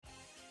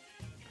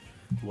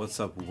What's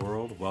up,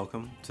 world?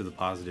 Welcome to The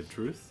Positive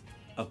Truth,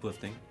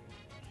 uplifting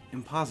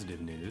and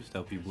positive news to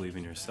help you believe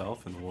in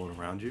yourself and the world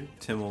around you.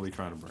 Tim, what are we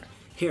trying to bring?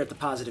 Here at The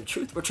Positive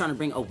Truth, we're trying to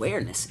bring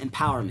awareness,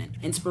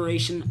 empowerment,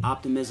 inspiration,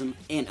 optimism,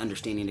 and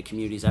understanding to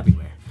communities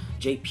everywhere.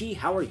 JP,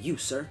 how are you,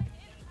 sir?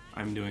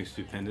 I'm doing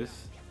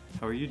stupendous.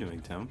 How are you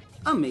doing, Tim?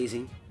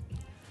 Amazing.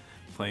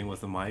 Playing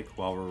with a mic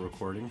while we're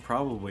recording,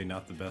 probably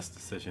not the best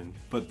decision,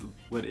 but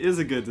what is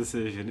a good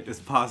decision is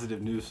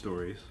positive news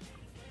stories.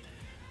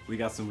 We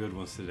got some good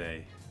ones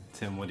today.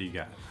 Tim, what do you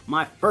got?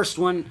 My first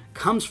one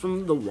comes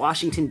from the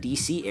Washington,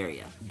 D.C.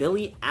 area.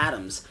 Billy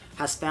Adams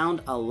has found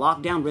a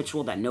lockdown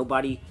ritual that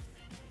nobody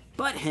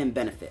but him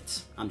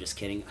benefits. I'm just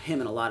kidding. Him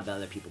and a lot of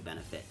other people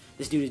benefit.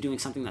 This dude is doing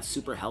something that's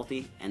super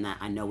healthy and that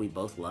I know we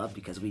both love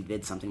because we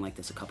did something like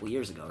this a couple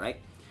years ago, right?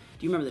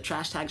 Do you remember the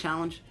trash tag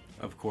challenge?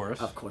 Of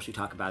course. Of course, we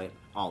talk about it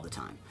all the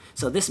time.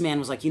 So this man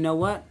was like, you know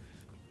what?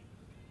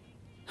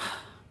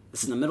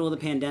 This is in the middle of the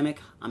pandemic.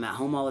 I'm at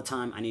home all the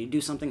time. I need to do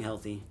something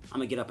healthy. I'm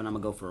going to get up and I'm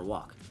going to go for a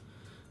walk.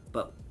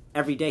 But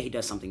every day he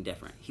does something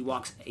different. He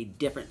walks a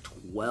different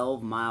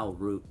 12-mile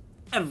route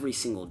every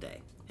single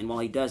day. And while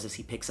he does this,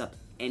 he picks up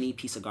any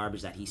piece of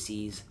garbage that he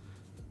sees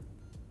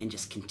and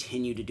just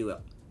continue to do it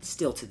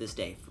still to this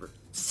day. For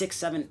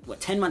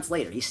 10 months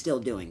later, he's still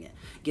doing it.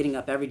 Getting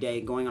up every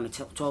day, going on a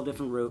 12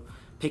 different route,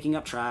 picking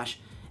up trash.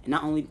 And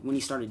not only when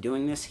he started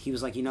doing this, he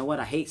was like, you know what?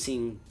 I hate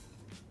seeing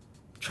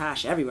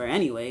trash everywhere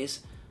anyways.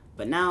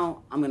 But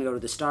now I'm going to go to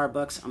the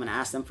Starbucks. I'm going to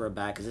ask them for a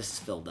bag because this is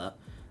filled up.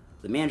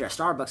 The manager at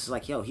Starbucks is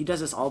like, yo, he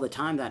does this all the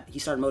time that he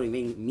started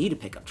motivating me to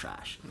pick up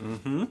trash.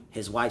 Mm-hmm.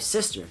 His wife's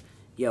sister.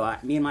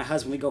 Me and my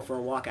husband, we go for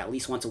a walk at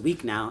least once a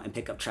week now and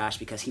pick up trash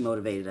because he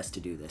motivated us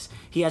to do this.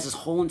 He has his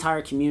whole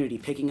entire community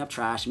picking up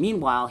trash.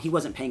 Meanwhile, he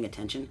wasn't paying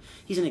attention.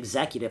 He's an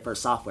executive for a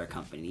software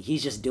company.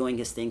 He's just doing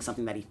his thing,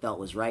 something that he felt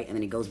was right, and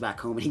then he goes back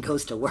home and he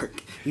goes to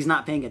work. He's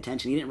not paying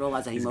attention. He didn't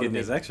realize that He's getting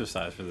his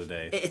exercise for the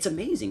day. It's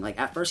amazing. Like,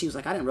 at first he was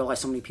like, I didn't realize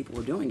so many people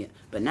were doing it.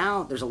 But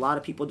now there's a lot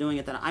of people doing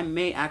it that I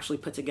may actually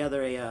put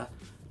together a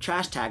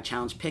trash tag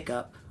challenge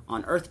pickup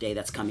on Earth Day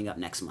that's coming up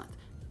next month.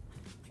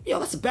 Yo,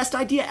 that's the best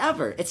idea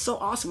ever. It's so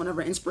awesome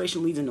whenever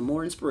inspiration leads into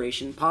more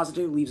inspiration,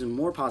 positivity leads into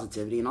more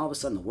positivity, and all of a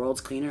sudden the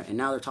world's cleaner, and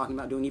now they're talking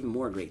about doing even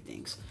more great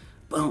things.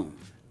 Boom.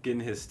 Getting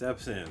his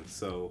steps in.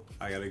 So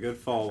I got a good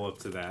follow-up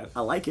to that.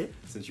 I like it.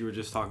 Since you were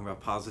just talking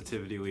about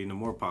positivity leading to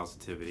more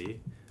positivity,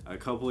 a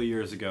couple of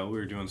years ago we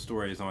were doing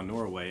stories on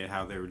Norway and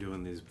how they were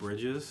doing these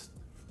bridges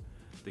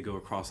that go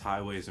across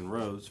highways and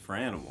roads for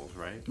animals,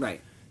 right? Right.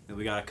 And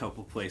we got a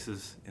couple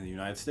places in the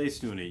United States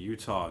doing it.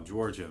 Utah,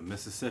 Georgia,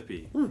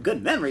 Mississippi. Ooh,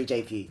 good memory,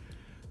 JP.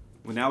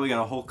 Well, now we got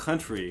a whole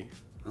country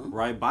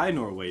right by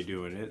Norway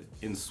doing it.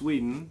 In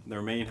Sweden,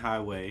 their main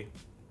highway,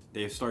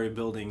 they've started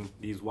building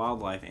these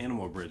wildlife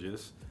animal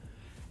bridges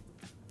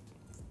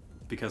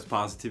because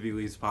positivity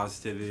leads to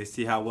positivity. They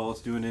see how well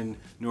it's doing in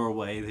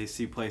Norway. They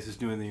see places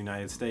doing in the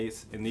United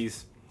States. And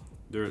these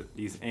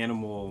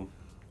animal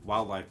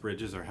wildlife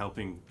bridges are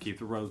helping keep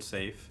the roads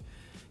safe,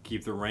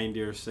 keep the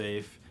reindeer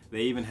safe.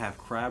 They even have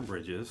crab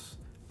bridges.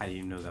 I didn't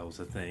even know that was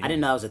a thing. I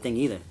didn't know that was a thing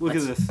either. Look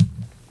at this.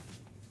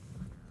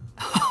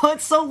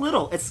 It's so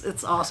little.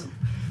 It's awesome.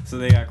 So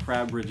they got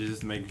crab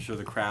bridges, making sure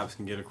the crabs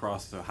can get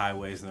across the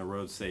highways and the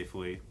roads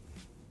safely.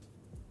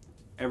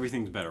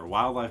 Everything's better.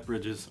 Wildlife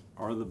bridges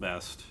are the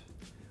best.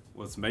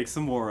 Let's make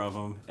some more of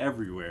them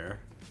everywhere.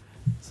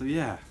 So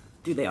yeah.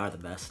 Dude, they are the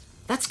best.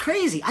 That's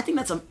crazy. I think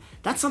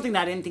that's something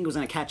that I didn't think was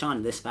going to catch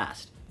on this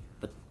fast.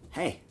 But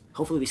hey,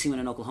 hopefully we see one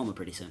in Oklahoma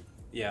pretty soon.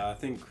 Yeah, I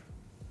think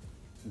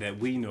that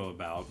we know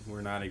about. We're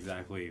not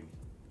exactly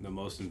the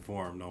most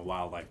informed on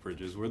wildlife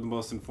bridges. We're the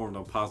most informed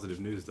on positive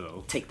news,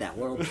 though. Take that,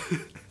 world.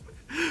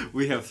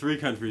 We have 3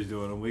 countries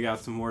doing them. We got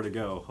some more to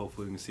go.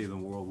 Hopefully we can see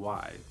them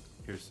worldwide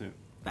here soon.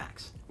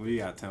 Facts. What do you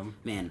got, Tim?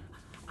 Man,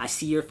 I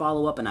see your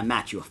follow-up and I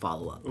match you a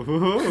follow-up.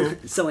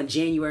 So in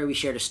January, we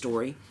shared a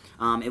story.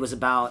 It was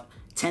about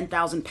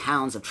 10,000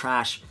 pounds of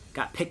trash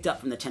got picked up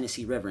from the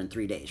Tennessee River in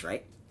 3 days,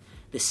 right?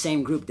 The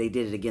same group, they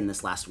did it again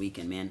this last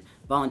weekend, man.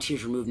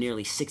 Volunteers removed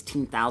nearly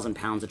 16,000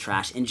 pounds of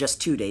trash in just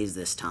 2 days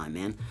this time,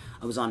 man.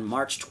 I was on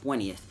March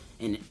 20th,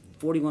 and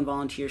 41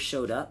 volunteers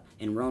showed up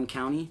in Roane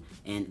County,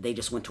 and they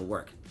just went to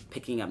work,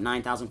 picking up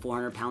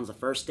 9,400 pounds the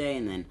first day,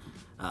 and then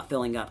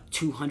filling up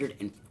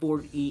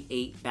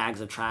 248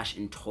 bags of trash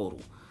in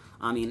total.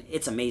 I mean,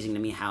 it's amazing to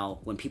me how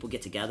when people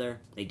get together,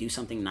 they do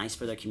something nice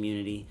for their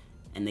community,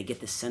 and they get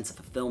this sense of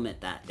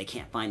fulfillment that they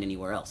can't find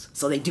anywhere else.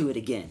 So they do it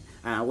again.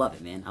 And I love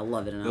it, man. I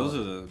love it. And Those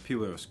are the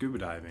people that are scuba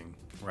diving,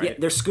 right?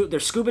 Yeah, they're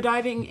scuba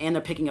diving, and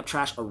they're picking up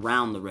trash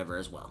around the river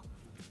as well.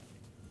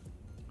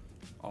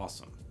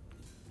 Awesome.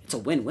 It's a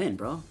win-win,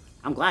 bro.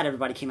 I'm glad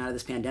everybody came out of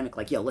this pandemic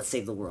like, yo, let's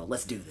save the world.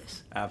 Let's do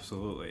this.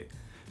 Absolutely.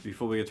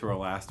 Before we get to our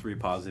last 3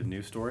 positive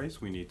news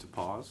stories, we need to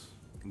pause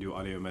and do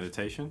audio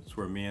meditation. It's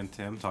where me and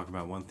Tim talk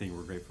about one thing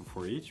we're grateful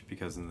for each,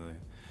 because in the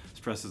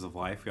stresses of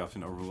life, we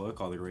often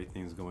overlook all the great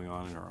things going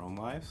on in our own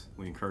lives.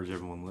 We encourage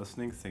everyone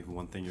listening to think of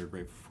one thing you're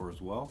grateful for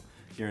as well.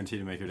 Guaranteed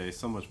to make your day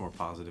so much more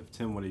positive.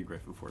 Tim, what are you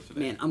grateful for today?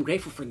 Man, I'm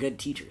grateful for good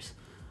teachers.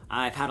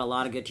 I've had a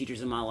lot of good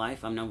teachers in my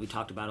life. I know we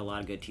talked about a lot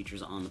of good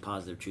teachers on the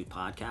Positive Truth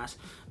podcast,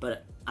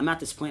 but I'm at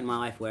this point in my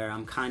life where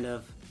I'm kind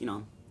of,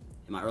 in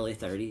my early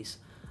 30s.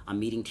 I'm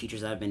meeting teachers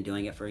that have been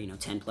doing it for,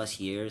 10 plus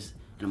years,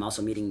 and I'm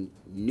also meeting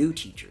new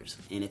teachers.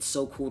 And it's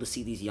so cool to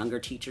see these younger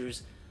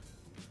teachers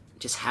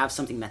just have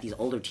something that these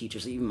older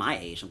teachers, even my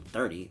age, I'm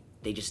 30,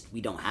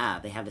 we don't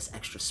have. They have this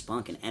extra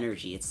spunk and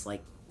energy. It's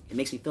like, it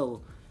makes me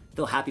feel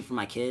happy for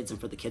my kids and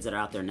for the kids that are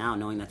out there now,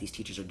 knowing that these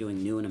teachers are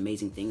doing new and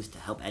amazing things to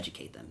help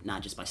educate them,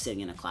 not just by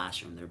sitting in a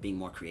classroom. They're being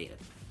more creative.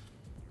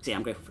 So yeah,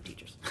 I'm grateful for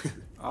teachers.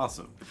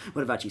 Awesome.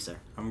 What about you, sir?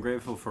 I'm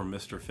grateful for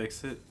Mr.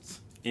 Fix-It.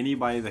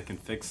 Anybody that can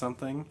fix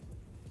something,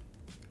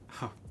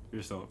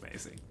 you're so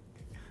amazing.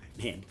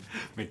 Man.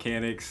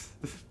 Mechanics.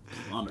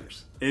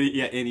 Plumbers.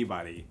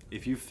 Anybody.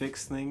 If you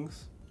fix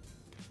things,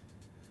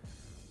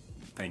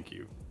 thank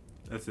you.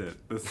 That's it.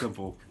 That's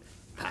simple.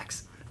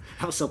 Facts.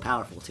 That was so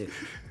powerful, too.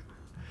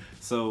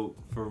 So,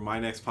 for my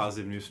next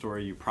positive news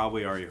story, you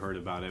probably already heard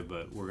about it,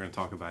 but we're going to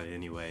talk about it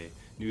anyway.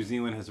 New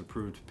Zealand has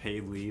approved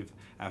paid leave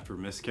after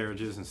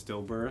miscarriages and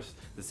stillbirths.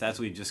 This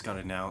actually just got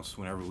announced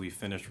whenever we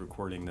finished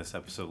recording this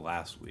episode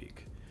last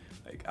week.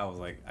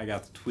 I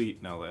got the tweet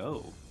and I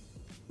was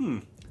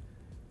like,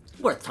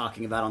 Worth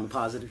talking about on the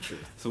Positive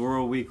Truth. So we're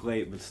a week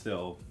late, but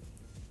still,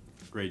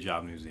 great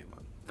job, New Zealand.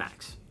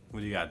 Facts.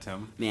 What do you got,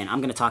 Tim? Man, I'm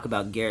going to talk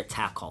about Garrett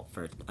Tackholt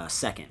for a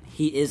second.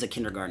 He is a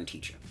kindergarten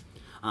teacher.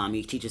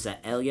 He teaches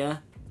at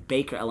Elia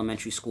Baker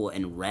Elementary School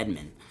in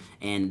Redmond.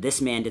 And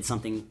this man did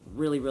something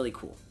really, really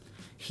cool.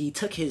 He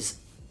took his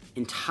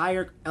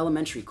entire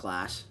elementary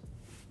class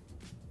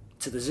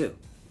to the zoo.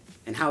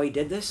 And how he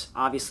did this,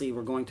 obviously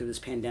we're going through this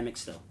pandemic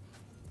still.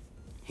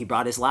 He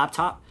brought his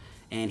laptop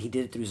and he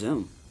did it through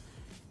Zoom.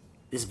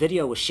 This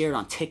video was shared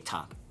on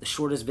TikTok, the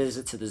shortest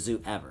visit to the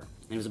zoo ever.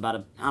 And it was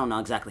about I don't know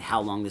exactly how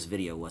long this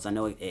video was. I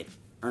know it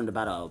earned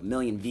about 1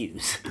 million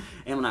views.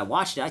 And when I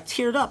watched it, I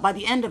teared up by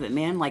the end of it,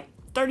 man. Like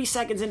 30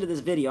 seconds into this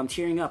video, I'm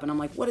tearing up and I'm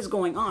like, what is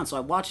going on? So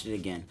I watched it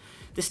again.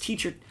 This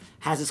teacher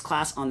has his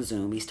class on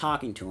Zoom. He's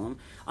talking to him.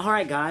 All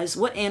right, guys,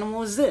 what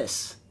animal is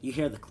this? You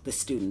hear the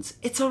students,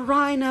 it's a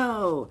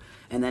rhino.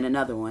 And then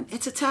another one,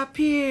 it's a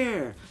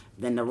tapir.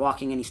 Then they're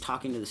walking and he's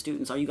talking to the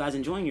students. Are you guys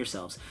enjoying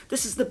yourselves?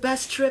 This is the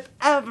best trip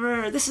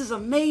ever. This is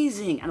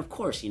amazing. And of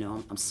course,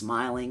 I'm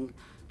smiling.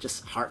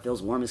 Just heart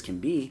feels warm as can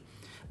be.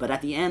 But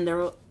at the end,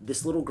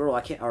 this little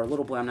girl, or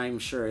little boy, I'm not even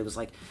sure. It was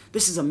like,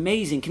 this is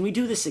amazing. Can we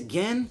do this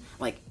again?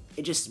 Like,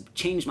 it just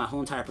changed my whole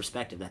entire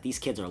perspective that these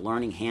kids are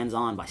learning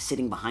hands-on by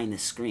sitting behind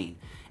this screen.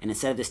 And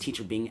instead of this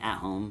teacher being at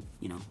home,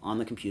 on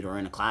the computer or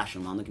in a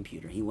classroom on the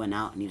computer, he went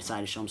out and he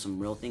decided to show them some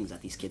real things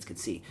that these kids could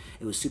see.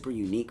 It was super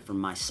unique for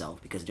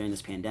myself because during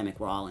this pandemic,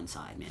 we're all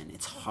inside, man.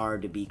 It's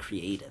hard to be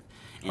creative.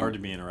 And hard to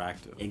be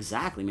interactive.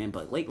 Exactly, man.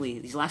 But lately,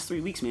 these last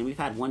 3 weeks, man, we've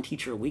had one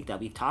teacher a week that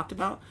we've talked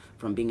about,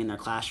 from being in their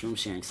classroom,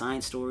 sharing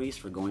science stories,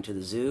 for going to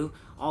the zoo,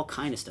 all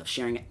kind of stuff,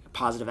 sharing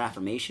positive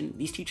affirmation.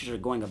 These teachers are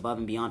going above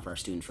and beyond for our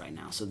students right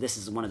now. So this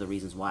is one of the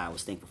reasons why I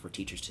was thankful for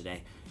teachers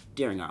today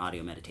during our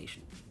audio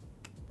meditation.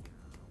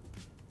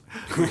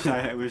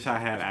 I wish I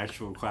had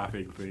actual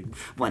clapping things.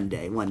 One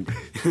day.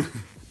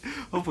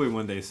 Hopefully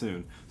one day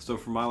soon. So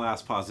for my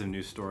last positive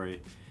news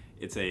story,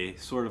 it's a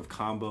sort of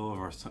combo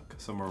of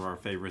some of our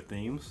favorite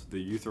themes. The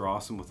youth are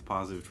awesome with the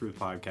Positive Truth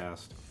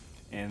podcast,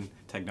 and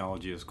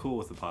technology is cool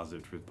with the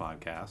Positive Truth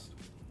podcast.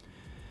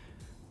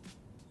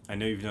 I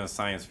know you've done a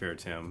science fair,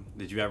 Tim.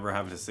 Did you ever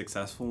have a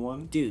successful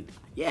one? Dude,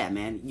 yeah,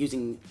 man.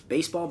 Using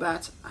baseball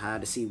bats, I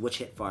had to see which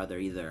hit farther,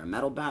 either a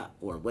metal bat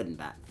or a wooden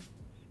bat.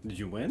 Did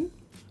you win?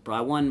 Bro,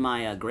 I won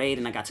my grade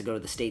and I got to go to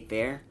the state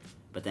fair,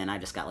 but then I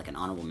just got like an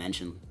honorable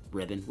mention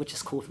ribbon, which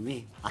is cool for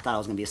me. I thought I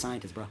was going to be a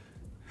scientist, bro.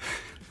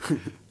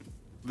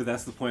 But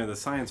that's the point of the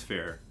science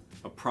fair.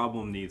 A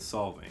problem needs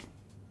solving.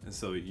 And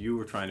so you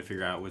were trying to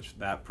figure out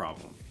that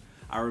problem.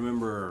 I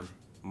remember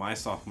my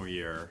sophomore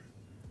year,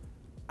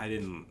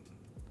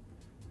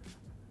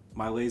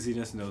 my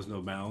laziness knows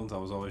no bounds. I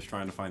was always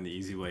trying to find the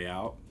easy way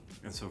out.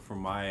 And so for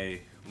my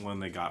one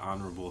that got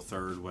honorable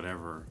third,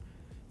 whatever,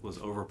 was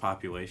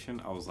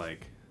overpopulation. I was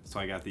like, so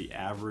I got the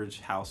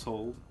average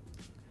household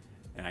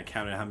and I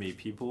counted how many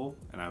people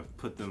and I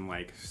put them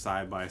like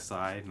side by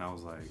side and I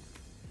was like,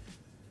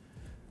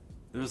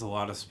 there's a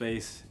lot of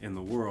space in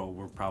the world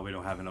where we probably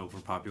don't have an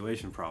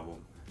overpopulation problem.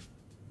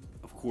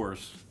 Of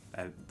course,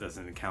 that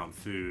doesn't account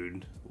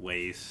food,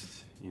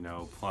 waste,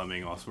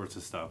 plumbing, all sorts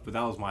of stuff. But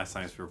that was my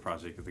science fair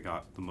project that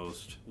got the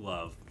most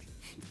love.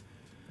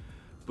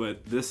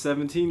 But this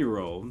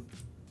 17-year-old,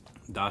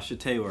 Dasha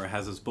Taylor,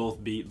 has us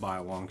both beat by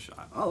a long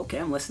shot. Oh, okay,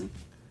 I'm listening.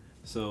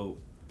 So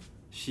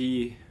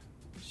she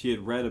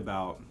had read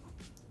about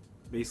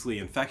basically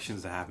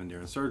infections that happen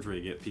during surgery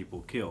to get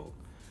people killed.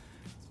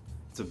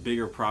 It's a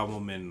bigger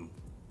problem in,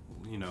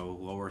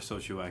 lower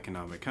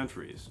socioeconomic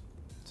countries.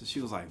 So she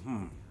was like,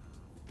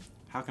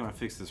 how can I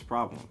fix this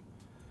problem?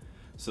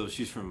 So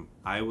she's from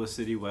Iowa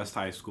City West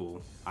High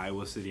School,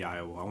 Iowa City,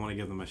 Iowa. I want to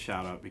give them a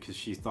shout out because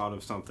she thought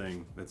of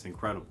something that's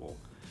incredible.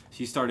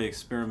 She started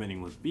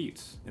experimenting with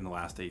beets in the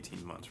last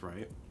 18 months,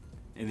 right?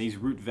 And these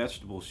root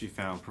vegetables she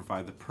found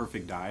provide the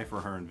perfect dye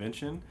for her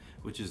invention,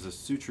 which is a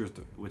suture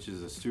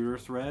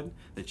thread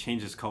that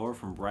changes color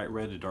from bright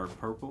red to dark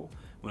purple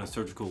when a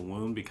surgical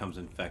wound becomes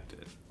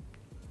infected.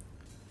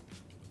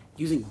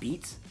 Using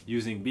beets?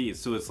 Using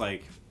beets. So it's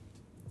like,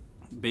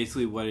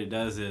 basically what it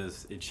does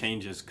is it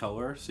changes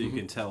color, so you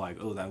can tell, like,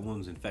 oh, that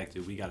wound's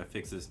infected. We got to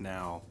fix this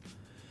now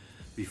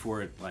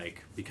before it,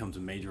 like, becomes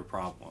a major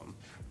problem.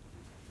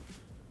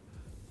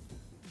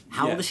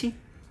 How old is she?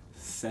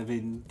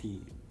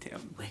 17.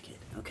 Damn. Wicked.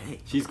 Okay.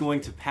 She's going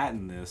to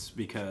patent this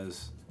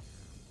because,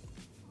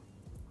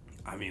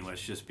 I mean,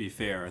 let's just be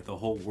fair. The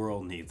whole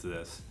world needs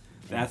this.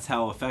 That's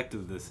how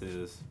effective this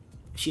is.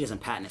 If she doesn't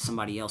patent it,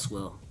 somebody else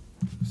will.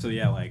 So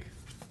yeah, like,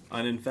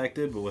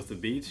 uninfected, but with the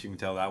beets, you can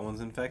tell that one's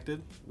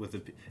infected.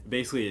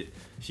 Basically,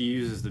 she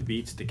uses the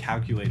beets to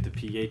calculate the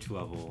pH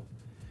level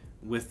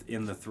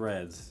within the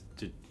threads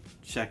to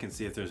check and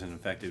see if there's an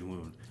infected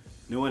wound.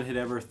 No one had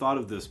ever thought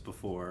of this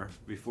before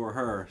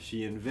her.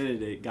 She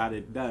invented it, got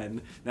it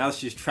done. Now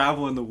she's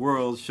traveling the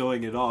world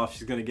showing it off.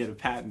 She's going to get a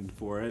patent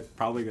for it.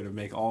 Probably going to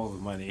make all the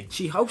money.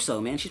 She hopes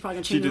so, man. She's probably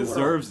going to change the world. She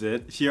deserves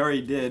it. She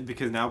already did,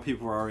 because now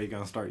people are already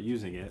going to start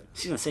using it.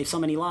 She's going to save so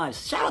many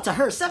lives. Shout out to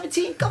her.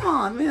 17. Come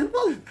on, man.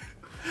 Woo.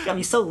 Got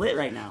me so lit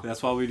right now.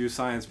 That's why we do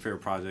science fair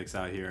projects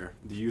out here.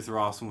 The youth are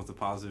awesome with the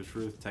positive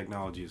truth.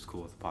 Technology is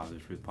cool with the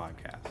Positive Truth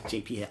podcast.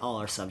 JP hit all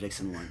our subjects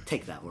in one.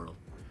 Take that, world.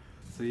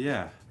 So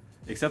yeah.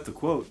 Except the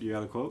quote. You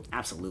got a quote?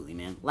 Absolutely,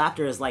 man.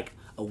 Laughter is like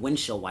a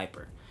windshield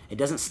wiper. It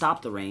doesn't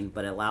stop the rain,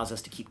 but it allows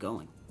us to keep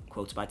going.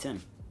 Quotes by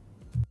Tim.